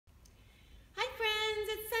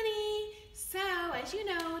as you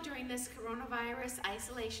know, during this coronavirus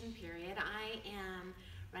isolation period, I am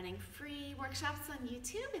running free workshops on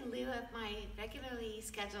YouTube in lieu of my regularly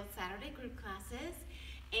scheduled Saturday group classes.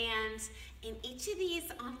 And in each of these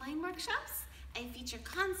online workshops, I feature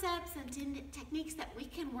concepts and techniques that we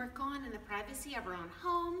can work on in the privacy of our own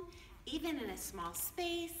home, even in a small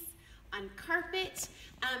space, on carpet,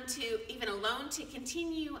 to even alone, to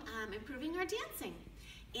continue improving our dancing.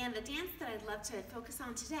 And the dance that I'd love to focus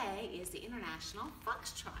on today is the International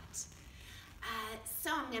Foxtrot. So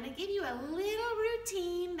I'm going to give you a little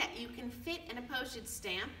routine that you can fit in a postage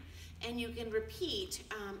stamp and you can repeat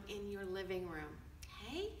in your living room.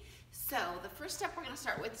 Okay? So the first step we're going to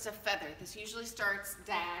start with is a feather. This usually starts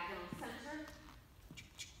diagonal center.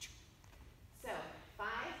 So 5,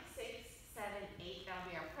 6, 7, 8, that'll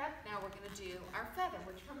be our prep. Now we're going to do our feather,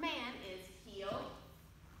 which for man is heel,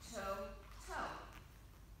 toe, toe.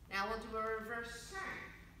 Now we'll do a reverse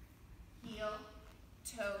turn. Heel,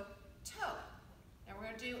 toe, toe. Now we're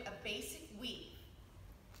going to do a basic weave.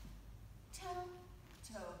 Toe,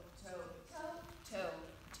 toe, toe, toe, toe,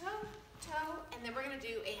 toe, toe. And then we're going to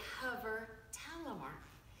do a hover telemark.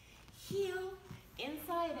 Heel,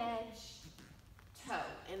 inside edge, toe.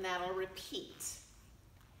 And that'll repeat.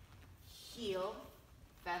 Heel,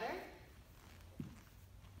 feather,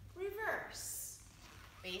 reverse.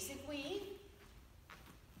 Basic weave.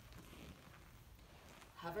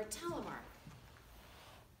 Hover telemark.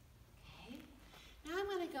 Okay. Now I'm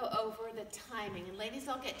going to go over the timing. And ladies,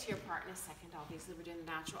 I'll get to your part in a second. Obviously, we're doing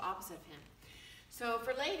the natural opposite of him. So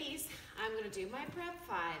for ladies, I'm going to do my prep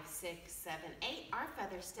 5, 6, 7, 8. Our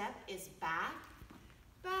feather step is back,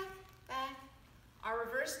 back, back. Our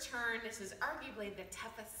reverse turn, this is arguably the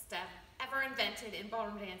toughest step ever invented in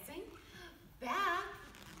ballroom dancing. Back,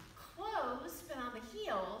 close, spin on the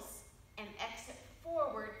heels, and exit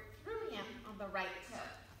forward through him on the right toe.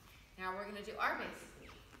 Now we're going to do our basic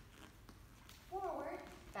weave. Forward,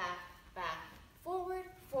 back, back, forward,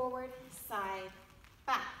 forward, side,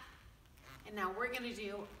 back. And now we're going to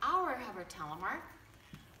do our hover telemark.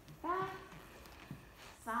 Back,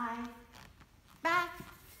 side, back,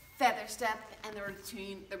 feather step, and the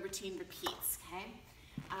routine repeats, okay?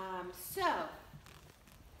 So,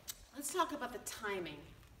 let's talk about the timing.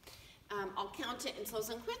 I'll count it in slows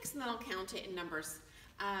and quicks, and then I'll count it in numbers.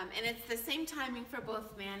 And it's the same timing for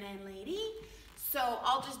both man and lady. So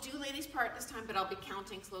I'll just do ladies' part this time, but I'll be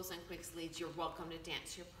counting slows and quicks. Ladies, you're welcome to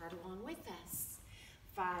dance your part along with us.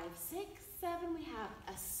 5, 6, 7, we have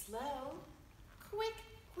a slow, quick,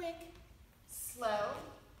 quick, slow,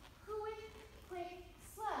 quick, quick,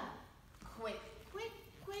 slow, quick, quick,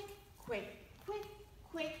 quick, quick, quick,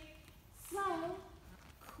 quick, slow,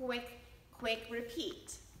 quick, quick,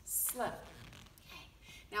 repeat, slow. Okay,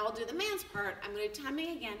 now we'll do the man's part. I'm going to do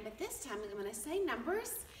timing again, but this time I'm going to say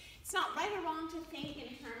numbers. It's not right or wrong to think in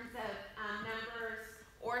terms of numbers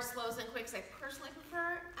or slows and quicks. I personally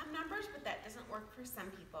prefer numbers, but that doesn't work for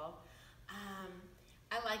some people.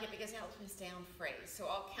 I like it because it helps me stay on phrase. So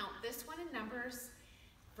I'll count this one in numbers,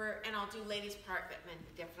 and I'll do ladies' part, but men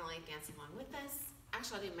definitely dance along with us.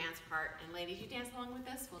 Actually, I'll do man's part, and ladies, you dance along with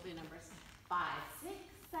us. We'll do numbers 5, 6,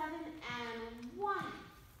 7, and 1,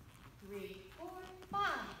 3, 4, 5,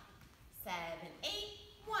 7, 8,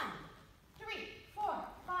 1, 3, 4,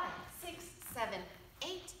 5, 6, 7,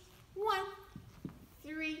 8, 1,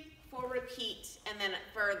 3, 4, repeat. And then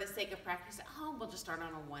for the sake of practice at home, we'll just start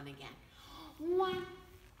on a 1 again. 1,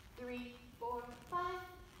 3, 4, 5,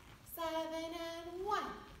 7, and 1,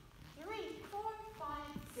 3, 4, 5,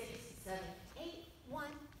 6, 7, 8, 1,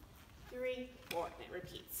 3, 4, and it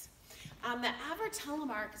repeats. The hover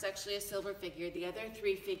telemark is actually a silver figure. The other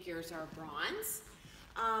 3 figures are bronze.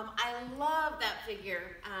 I love that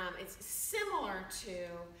figure. It's similar to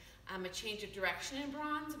a change of direction in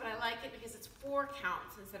bronze, but I like it because it's 4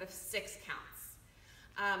 counts instead of 6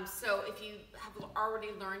 counts. So if you have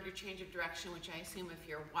already learned your change of direction, which I assume if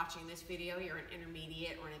you're watching this video, you're an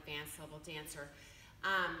intermediate or an advanced level dancer,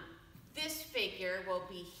 this figure will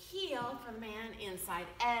be heel for man, inside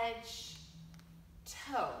edge,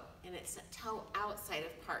 toe, and it's a toe outside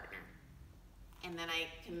of partner. And then I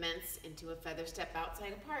commence into a feather step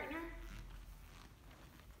outside of partner.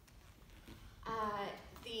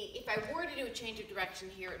 If I were to do a change of direction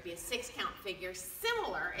here, it would be a 6 count figure.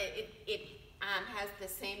 Similar, it has the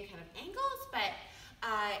same kind of angles, but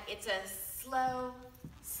it's a slow,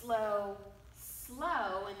 slow,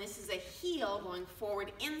 slow, and this is a heel going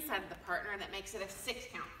forward inside of the partner, and that makes it a 6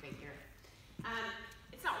 count figure.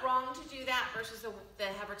 It's not wrong to do that versus the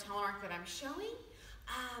hover telemark that I'm showing,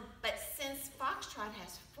 but since Foxtrot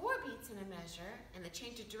has 4 beats in a measure, and the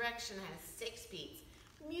change of direction has 6 beats,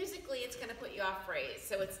 musically it's going to put you off phrase,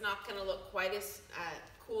 so it's not going to look quite as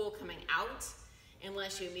cool coming out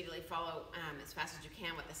unless you immediately follow as fast as you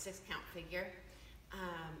can with the 6-count figure.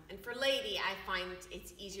 And for lady, I find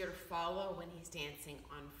it's easier to follow when he's dancing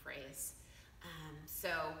on phrase. So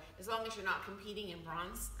as long as you're not competing in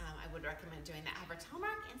bronze, I would recommend doing that hover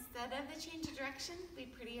telemark instead of the change of direction. It'll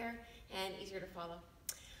be prettier and easier to follow.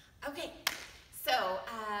 Okay, so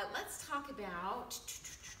let's talk about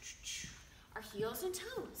our heels and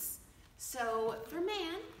toes. So for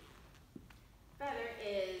man, feather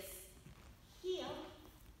is heel,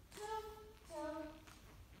 toe, toe,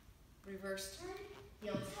 reverse turn,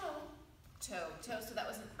 heel, toe, toe, toe. So that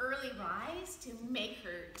was an early rise to make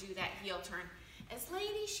her do that heel turn. As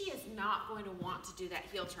lady, she is not going to want to do that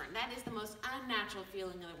heel turn. That is the most unnatural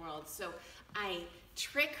feeling in the world. So I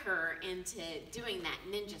trick her into doing that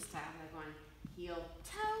ninja style. I'm going heel,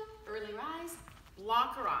 toe, early rise,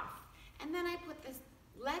 block her off. And then I put this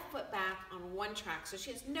left foot back on one track, so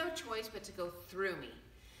she has no choice but to go through me.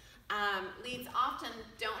 Leads often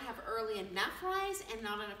don't have early enough rise and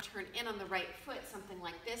not enough turn in on the right foot, something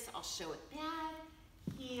like this. I'll show it bad,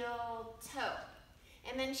 heel, toe.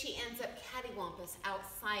 And then she ends up cattywampus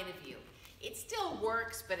outside of you. It still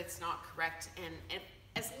works, but it's not correct. And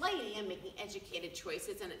as lady, I'm making educated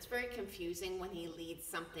choices, and it's very confusing when he leads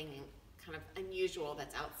something kind of unusual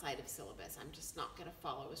that's outside of syllabus. I'm just not going to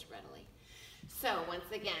follow as readily. So once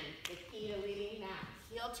again, the key to leading now.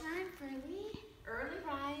 Heel turn for lead, early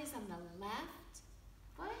rise on the left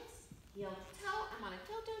foot, heel toe. I'm on a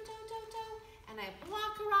toe, toe, toe, toe, toe, and I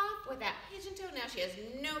block her off with that pigeon toe. Now she has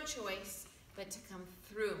no choice but to come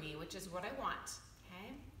through me, which is what I want,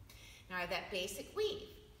 okay? Now I have that basic weave.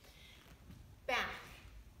 Back,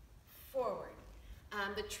 forward.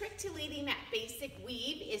 The trick to leading that basic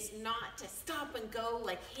weave is not to stop and go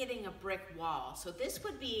like hitting a brick wall. So this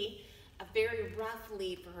would be a very rough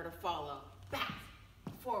lead for her to follow. Back,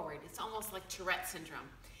 forward. It's almost like Tourette syndrome.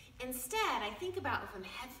 Instead, I think about if I'm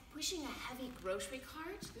pushing a heavy grocery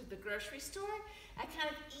cart through the grocery store, I kind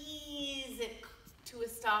of ease it to a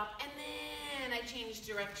stop, and then I change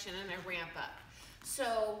direction and I ramp up.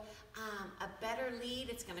 So a better lead,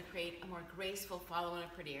 it's going to create a more graceful follow and a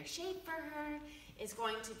prettier shape for her, is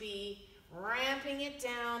going to be ramping it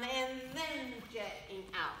down and then jetting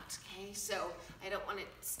out, okay? So I don't want to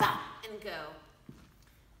stop and go.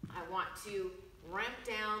 I want to ramp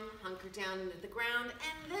down, hunker down into the ground,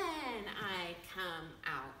 and then I come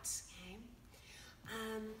out,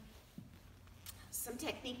 okay? Some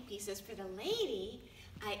technique pieces for the lady,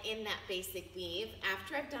 in that basic weave,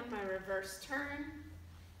 after I've done my reverse turn,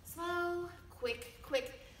 slow, quick,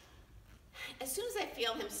 quick. As soon as I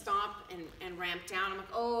feel him stop and ramp down, I'm like,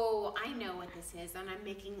 oh, I know what this is, and I'm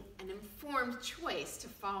making an informed choice to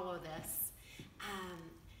follow this.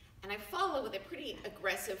 And I follow with a pretty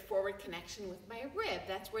aggressive forward connection with my rib.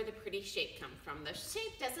 That's where the pretty shape comes from. The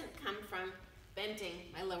shape doesn't come from bending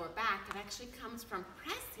my lower back. It actually comes from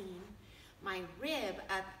pressing my rib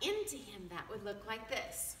up into him. That would look like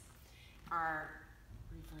this. Our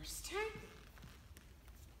reverse turn.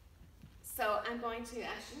 So I'm going to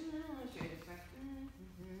actually, show you this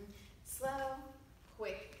slow,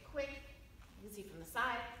 quick, quick. You can see from the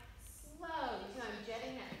side. Slow, so I'm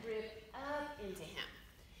jetting that rib up into him.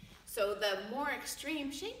 So the more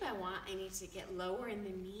extreme shape I want, I need to get lower in the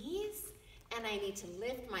knees, and I need to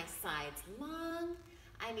lift my sides long.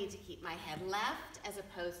 I need to keep my head left as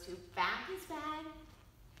opposed to back is bad,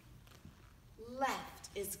 left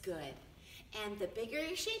is good. And the bigger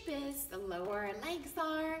your shape is, the lower our legs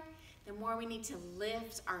are, the more we need to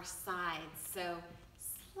lift our sides. So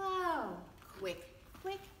slow, quick,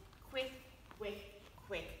 quick, quick, quick,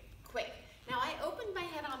 quick, quick. Now I opened my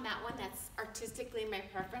head on that one. That's artistically my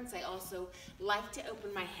preference. I also like to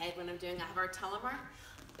open my head when I'm doing a hover telemark.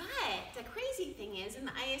 But the crazy thing is, in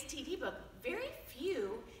the ISTD book, very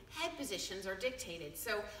few head positions are dictated.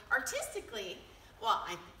 So artistically, well,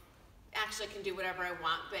 I actually can do whatever I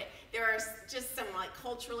want, but there are just some like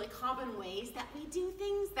culturally common ways that we do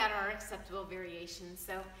things that are acceptable variations.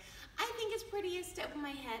 So I think it's prettiest to open my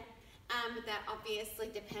head. That obviously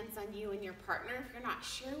depends on you and your partner. If you're not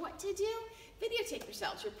sure what to do, videotape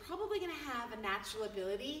yourselves. You're probably going to have a natural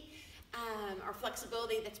ability or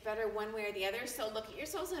flexibility that's better one way or the other. So look at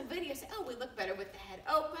yourselves in a video, say, oh, we look better with the head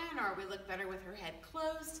open, or we look better with her head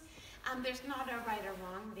closed. There's not a right or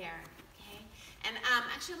wrong there, okay? And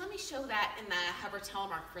actually, let me show that in the hover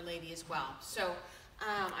telemark for lady as well. So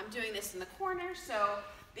I'm doing this in the corner. So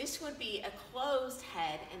this would be a closed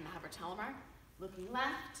head in the hover telemark. Looking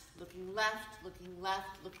left, looking left, looking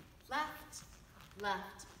left, looking left,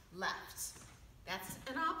 left, left. That's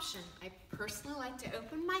an option. I personally like to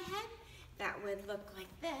open my head. That would look like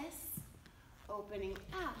this. opening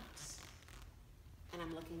out. And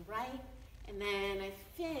I'm looking right, and then I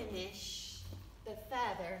finish the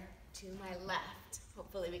feather to my left.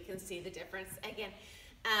 Hopefully we can see the difference. Again,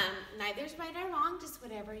 neither's right or wrong, just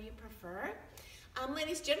whatever you prefer.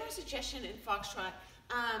 Ladies, general suggestion in Foxtrot,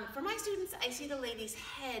 for my students, I see the lady's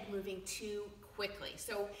head moving too quickly.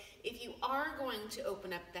 So if you are going to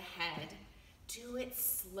open up the head, do it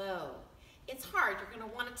slow. It's hard, you're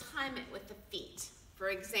gonna wanna time it with the feet. For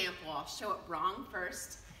example, I'll show it wrong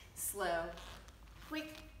first, slow,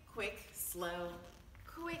 quick, quick, slow,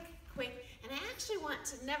 quick, quick. And I actually want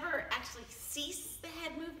to never actually cease the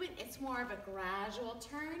head movement. It's more of a gradual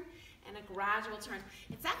turn and a gradual turn.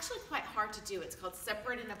 It's actually quite hard to do. It's called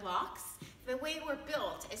separate into blocks. The way we're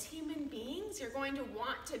built as human beings, you're going to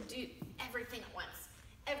want to do everything at once,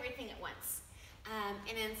 everything at once.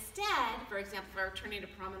 And instead, for example, if I were turning to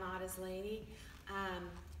promenade as lady,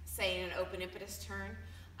 say in an open impetus turn,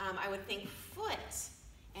 I would think foot,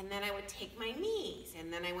 and then I would take my knees,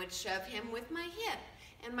 and then I would shove him with my hip.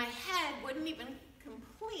 And my head wouldn't even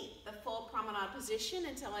complete the full promenade position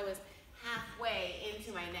until I was halfway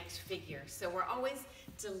into my next figure. So we're always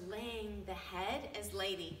delaying the head as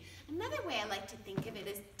lady. Another way I like to think of it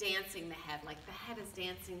is dancing the head, like the head is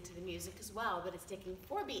dancing to the music as well, but it's taking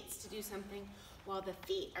 4 beats to do something while the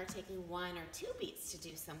feet are taking 1 or 2 beats to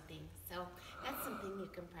do something. So that's something you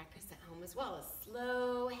can practice at home as well, a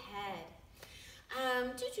slow head.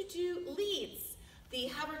 Leads, the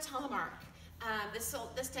hover telemark.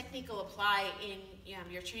 This technique will apply in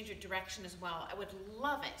your change of direction as well. I would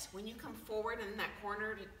love it when you come forward in that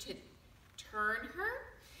corner to turn her.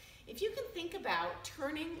 If you can think about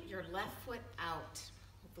turning your left foot out,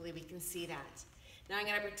 hopefully we can see that. Now I'm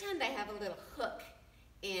going to pretend I have a little hook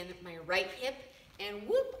in my right hip, and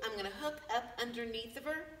whoop, I'm going to hook up underneath of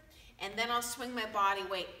her, and then I'll swing my body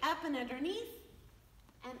weight up and underneath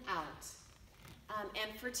and out.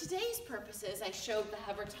 And for today's purposes, I showed the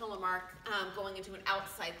hover telemark going into an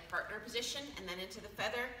outside partner position and then into the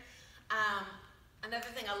feather. Another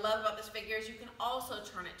thing I love about this figure is you can also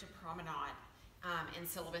turn it to promenade. In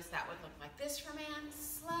syllabus, that would look like this for man.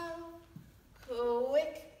 Slow,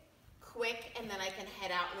 quick, quick, and then I can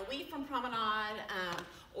head out and weave from promenade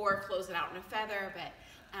or close it out in a feather. But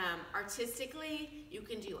artistically, you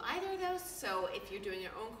can do either of those. So if you're doing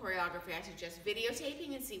your own choreography, I suggest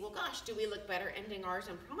videotaping and see, well, gosh, do we look better ending ours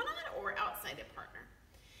in promenade or outside a partner?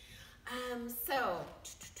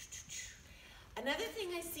 Another thing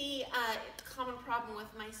I see, a common problem with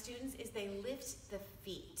my students is they lift the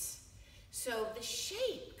feet. So the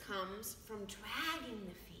shape comes from dragging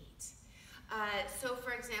the feet. So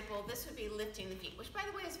for example, this would be lifting the feet, which by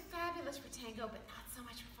the way is fabulous for tango, but not so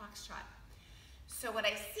much for foxtrot. So what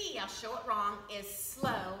I see, I'll show it wrong, is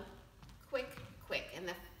slow, quick, quick, and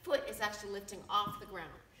the foot is actually lifting off the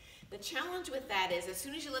ground. The challenge with that is as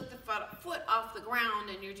soon as you lift the foot off the ground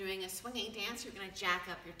and you're doing a swinging dance, you're going to jack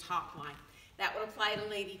up your top line. That would apply to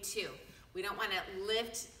lady too. We don't want to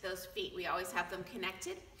lift those feet. We always have them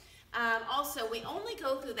connected. Also, we only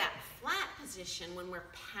go through that flat position when we're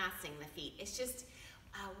passing the feet. It's just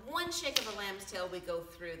one shake of a lamb's tail, we go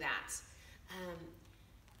through that.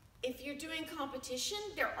 If you're doing competition,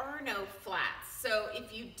 there are no flats. So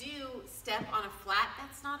if you do step on a flat,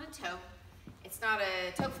 that's not a toe. It's not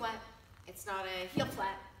a toe flat. It's not a heel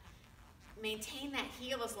flat. Maintain that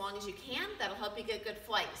heel as long as you can. That'll help you get good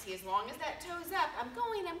flight. See, as long as that toe's up, I'm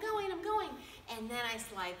going, I'm going, I'm going. And then I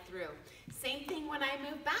slide through. Same thing when I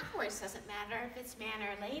move backwards. Doesn't matter if it's man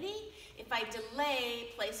or lady. If I delay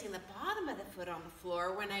placing the bottom of the foot on the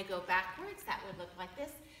floor, when I go backwards, that would look like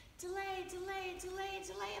this. Delay, delay, delay,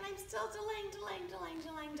 delay, and I'm still delaying, delaying, delaying,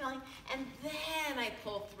 delaying, delaying, and then I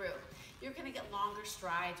pull through. You're gonna get longer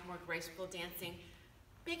strides, more graceful dancing,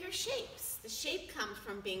 bigger shapes. The shape comes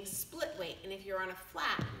from being split weight, and if you're on a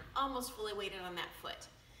flat, you're almost fully weighted on that foot.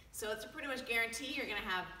 So it's a pretty much guarantee you're gonna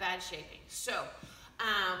have bad shaping. So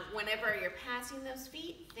whenever you're passing those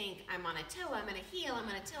feet, think I'm on a toe, I'm on a heel, I'm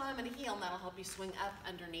on a toe, I'm on a heel, and that'll help you swing up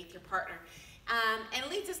underneath your partner. And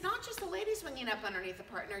leads, it's not just the lady swinging up underneath the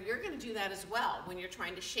partner. You're going to do that as well. When you're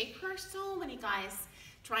trying to shape her, so many guys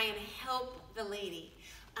try and help the lady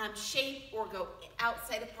shape or go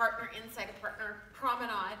outside a partner, inside a partner,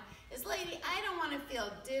 promenade. Is lady, I don't want to feel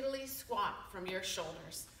diddly squat from your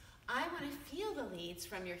shoulders. I want to feel the leads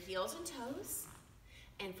from your heels and toes,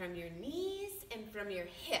 and from your knees, and from your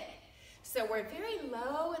hip. So we're very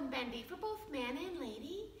low and bendy for both man and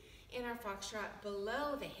lady in our foxtrot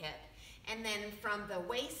below the hip. And then from the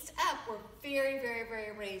waist up, we're very, very,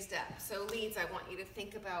 very raised up. So leads, I want you to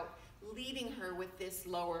think about leading her with this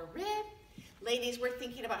lower rib. Ladies, we're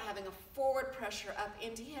thinking about having a forward pressure up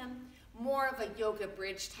into him, more of a yoga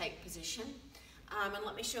bridge type position. And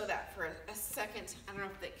let me show that for a second. I don't know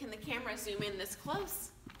if can the camera zoom in this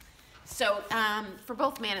close? So for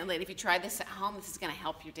both man and lady, if you try this at home, this is going to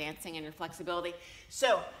help your dancing and your flexibility.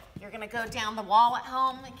 So you're going to go down the wall at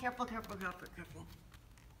home. Careful, careful, careful, careful.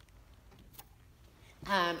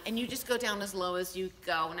 And you just go down as low as you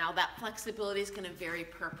go. Now that flexibility is going to vary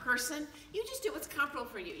per person. You just do what's comfortable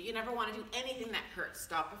for you. You never want to do anything that hurts.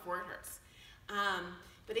 Stop before it hurts.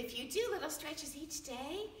 But if you do little stretches each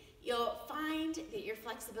day, you'll find that your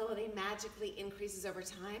flexibility magically increases over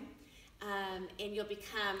time. And you'll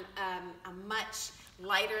become a much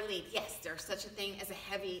lighter lead. Yes, there's such a thing as a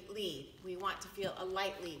heavy lead. We want to feel a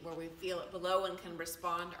light lead where we feel it below and can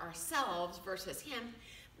respond ourselves versus him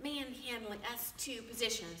manhandling us two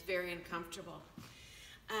positions, very uncomfortable.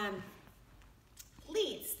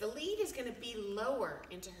 Leads. The lead is going to be lower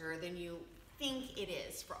into her than you think it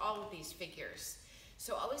is for all of these figures.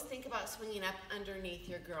 So always think about swinging up underneath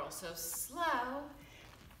your girl. So slow.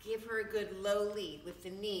 Give her a good low lead with the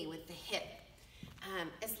knee, with the hip.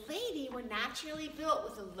 As lady, we're naturally built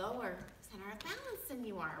with a lower center of balance than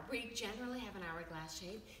you are. We generally have an hourglass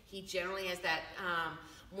shape. He generally has that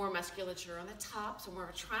more musculature on the top, so more of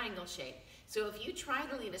a triangle shape. So if you try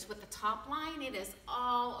to lead us with the top line, it is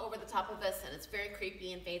all over the top of us, and it's very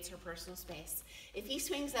creepy, invades her personal space. If he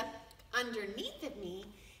swings up underneath of me,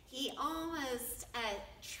 he almost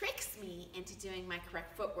tricks me into doing my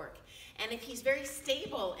correct footwork. And if he's very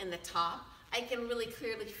stable in the top, I can really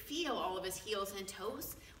clearly feel all of his heels and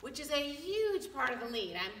toes, which is a huge part of the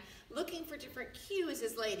lead. I'm looking for different cues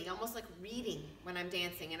as lady, almost like reading when I'm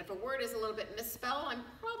dancing. And if a word is a little bit misspelled, I'm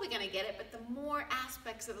probably going to get it, but the more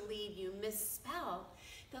aspects of the lead you misspell,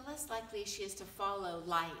 the less likely she is to follow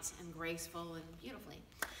light and graceful and beautifully.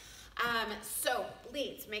 So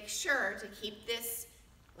leads, make sure to keep this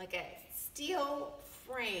like a steel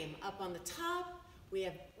frame up on the top. We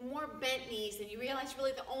have more bent knees, and you realize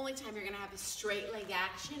really the only time you're going to have a straight leg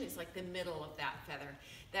action is like the middle of that feather.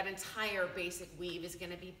 That entire basic weave is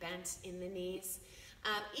going to be bent in the knees.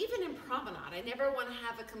 Even in promenade, I never want to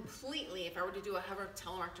have a completely, if I were to do a hover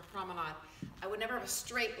telemark promenade, I would never have a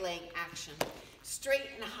straight leg action. Straight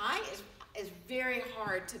and high is very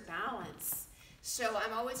hard to balance. So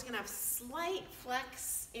I'm always going to have slight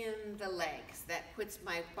flex in the legs. That puts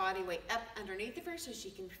my body weight up underneath of her so she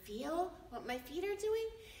can feel what my feet are doing.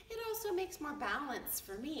 It also makes more balance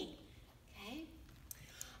for me. Okay.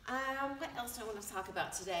 What else do I want to talk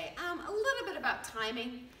about today? A little bit about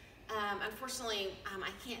timing. Unfortunately, I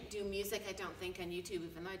can't do music, I don't think, on YouTube,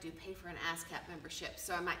 even though I do pay for an ASCAP membership,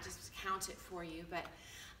 so I might just count it for you. But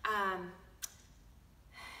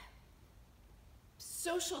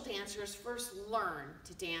social dancers first learn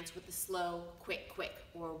to dance with the slow, quick, quick,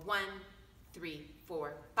 or 1, 3,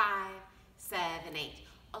 4, 5, 7, 8.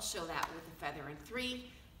 I'll show that with a feather in 3.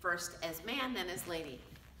 First as man, then as lady.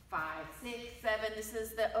 5, 6, 7. This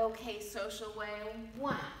is the okay social way.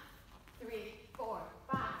 1, 3, 4,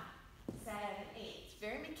 5, 7, 8. It's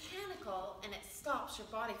very mechanical, and it stops your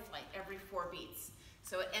body flight every 4 beats.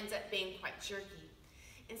 So it ends up being quite jerky.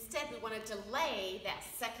 Instead, we want to delay that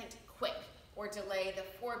second quick, or delay the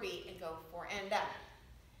 4 beat and go 4 and up.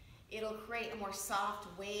 It'll create a more soft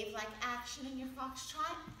wave-like action in your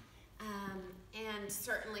foxtrot. And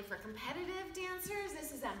certainly for competitive dancers,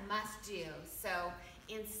 this is a must-do. So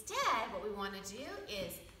instead, what we want to do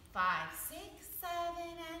is 5, 6, 7,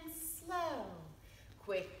 and slow.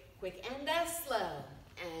 Quick, quick, and slow.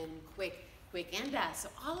 And quick, quick, and So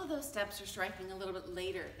all of those steps are striking a little bit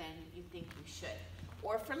later than you think you should.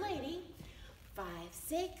 Or for lady, 5,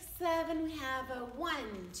 6, 7, we have a 1,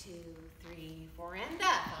 2, 3, 4, and 5,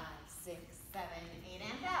 6, 7, 8,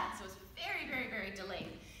 and So it's very, very, very delayed.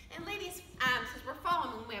 And ladies, since we're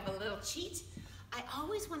following, we have a little cheat. I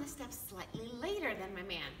always want to step slightly later than my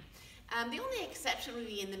man. The only exception would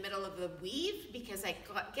be in the middle of the weave, because I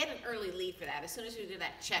get an early lead for that. As soon as we do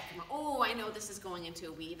that check, I'm like, oh, I know this is going into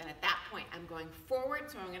a weave, and at that point, I'm going forward,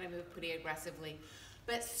 so I'm going to move pretty aggressively.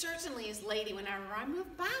 But certainly as lady, whenever I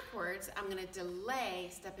move backwards, I'm going to delay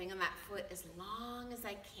stepping on that foot as long as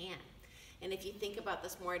I can. And if you think about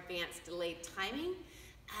this more advanced delayed timing,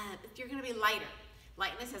 you're going to be lighter.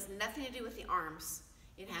 Lightness has nothing to do with the arms.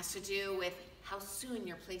 It has to do with how soon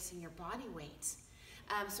you're placing your body weight.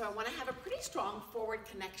 So I want to have a pretty strong forward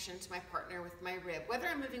connection to my partner with my rib. Whether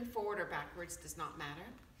I'm moving forward or backwards does not matter.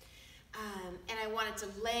 And I want to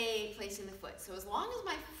delay placing the foot. So as long as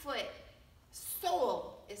my foot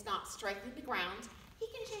sole is not striking the ground, he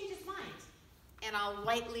can change his mind. And I'll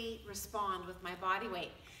lightly respond with my body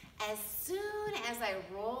weight. As soon as I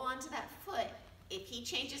roll onto that foot, if he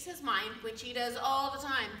changes his mind, which he does all the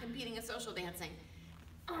time competing in social dancing,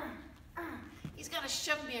 he's got to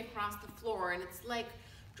shove me across the floor, and it's like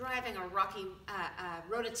driving a rocky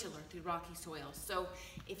rototiller through rocky soil. So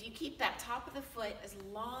if you keep that top of the foot as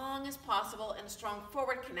long as possible and a strong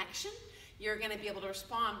forward connection, you're going to be able to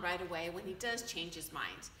respond right away when he does change his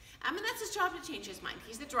mind. And that's his job, to change his mind.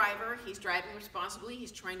 He's the driver, he's driving responsibly,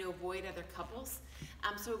 he's trying to avoid other couples.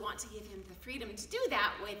 So we want to give him the freedom to do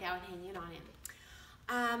that without hanging on him.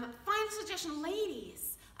 Final suggestion,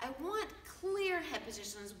 ladies, I want clear head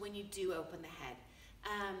positions when you do open the head.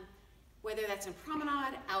 Whether that's in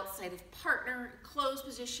promenade, outside of partner, closed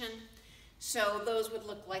position. So those would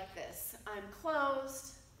look like this. I'm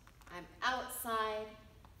closed, I'm outside,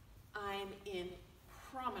 I'm in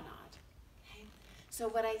promenade. Okay? So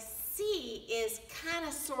what I see is kind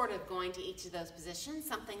of sort of going to each of those positions,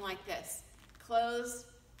 something like this. Closed,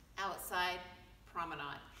 outside,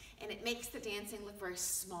 promenade. And it makes the dancing look very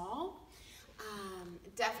small,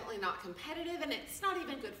 definitely not competitive, and it's not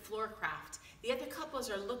even good floor craft. The other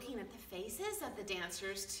couples are looking at the faces of the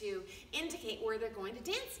dancers to indicate where they're going to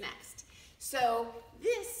dance next. So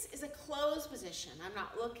this is a closed position. I'm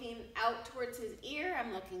not looking out towards his ear,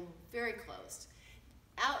 I'm looking very closed.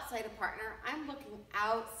 Outside a partner, I'm looking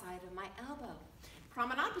outside of my elbow.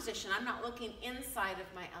 Promenade position, I'm not looking inside of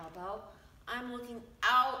my elbow, I'm looking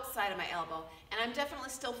outside of my elbow. And I'm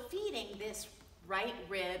definitely still feeding this right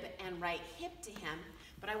rib and right hip to him,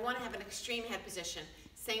 but I want to have an extreme head position.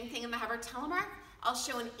 Same thing in the hover telemark. I'll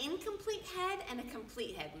show an incomplete head and a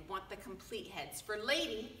complete head. We want the complete heads. For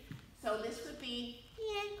lady, so this would be,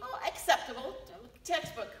 acceptable,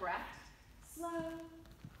 textbook correct. Slow,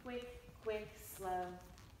 quick, quick, slow,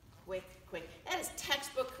 quick, quick. That is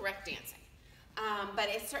textbook correct dancing. But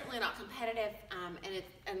it's certainly not competitive,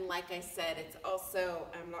 and like I said, it's also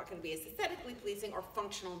not going to be as aesthetically pleasing or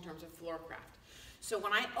functional in terms of floor craft. So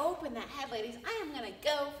when I open that head, ladies, I am going to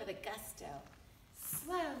go for the gusto.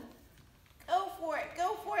 Slow. Go for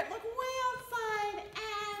it, look way outside,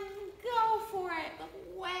 and go for it,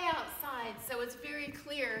 look way outside. So it's very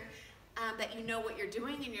clear that you know what you're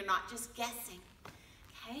doing and you're not just guessing,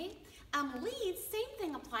 okay? Leads, same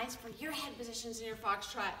thing applies for your head positions in your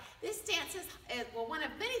foxtrot. This dance is, well, one of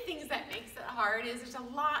many things that makes it hard is there's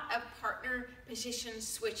a lot of partner position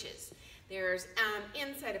switches. There's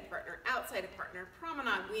inside a partner, outside a partner,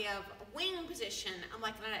 promenade. We have a wing position. I'm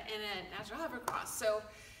like in a natural hovercross. So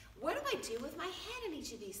what do I do with my head in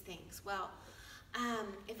each of these things? Well,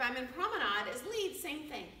 if I'm in promenade as lead, same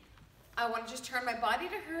thing. I want to just turn my body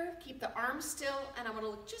to her, keep the arms still, and I want to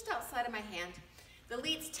look just outside of my hand. The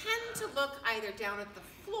leads tend to look either down at the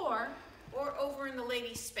floor or over in the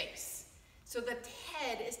lady's space. So the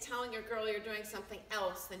head is telling your girl you're doing something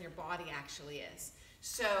else than your body actually is.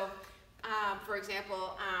 So, for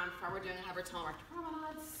example, if we're doing a hover telemark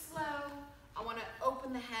promenade, slow, I want to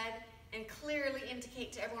open the head and clearly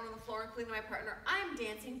indicate to everyone on the floor, including my partner, I'm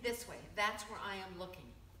dancing this way. That's where I am looking,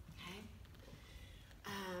 okay?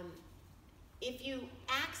 If you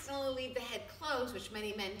accidentally leave the head closed, which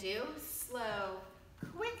many men do, slow,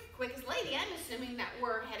 quick as lady, I'm assuming that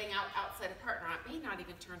we're heading outside a partner. I may not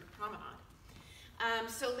even turn to promenade.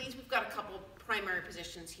 So leads, we've got a couple primary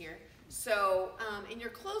positions here. So in your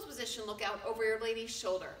closed position, look out over your lady's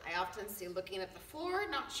shoulder. I often see looking at the floor,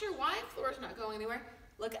 not sure why, floor is not going anywhere.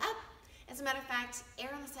 Look up. As a matter of fact,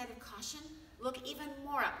 err on the side of caution. Look even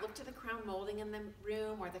more up. Look to the crown molding in the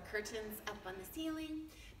room or the curtains up on the ceiling.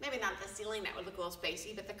 Maybe not the ceiling, that would look a little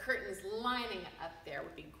spacey, but the curtains lining up there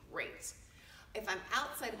would be great. If I'm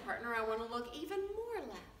outside a partner, I want to look even more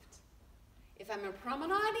left. If I'm in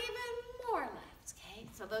promenade, even more left, okay?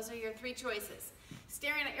 So those are your three choices.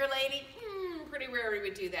 Staring at your lady, pretty rare we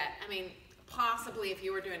would do that. I mean, possibly if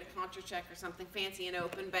you were doing a contra check or something fancy and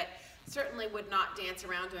open, but certainly would not dance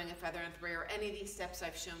around doing a feather and three or any of these steps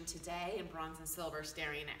I've shown today in bronze and silver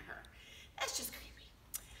staring at her. That's just creepy.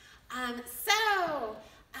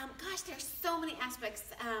 Gosh, there's so many aspects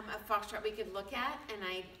of Foxtrot we could look at, and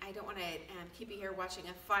I don't want to keep you here watching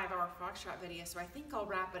a 5-hour Foxtrot video, so I think I'll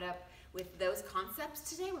wrap it up with those concepts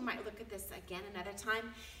today. We might look at this again another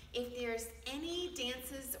time. If there's any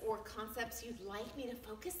dances or concepts you'd like me to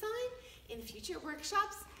focus on in future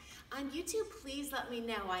workshops on YouTube, please let me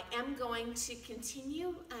know. I am going to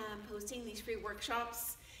continue posting these free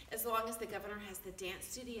workshops as long as the governor has the dance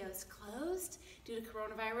studios closed due to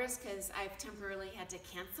coronavirus, because I've temporarily had to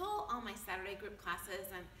cancel all my Saturday group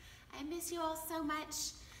classes, and I miss you all so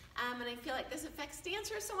much. And I feel like this affects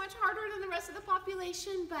dancers so much harder than the rest of the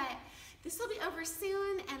population, but this will be over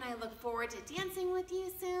soon, and I look forward to dancing with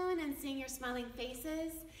you soon and seeing your smiling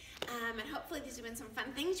faces. And hopefully these have been some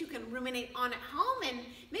fun things you can ruminate on at home and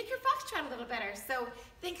make your Foxtrot a little better. So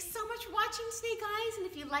thanks so much for watching today, guys, and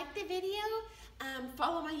if you liked the video,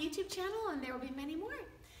 follow my YouTube channel and there will be many more.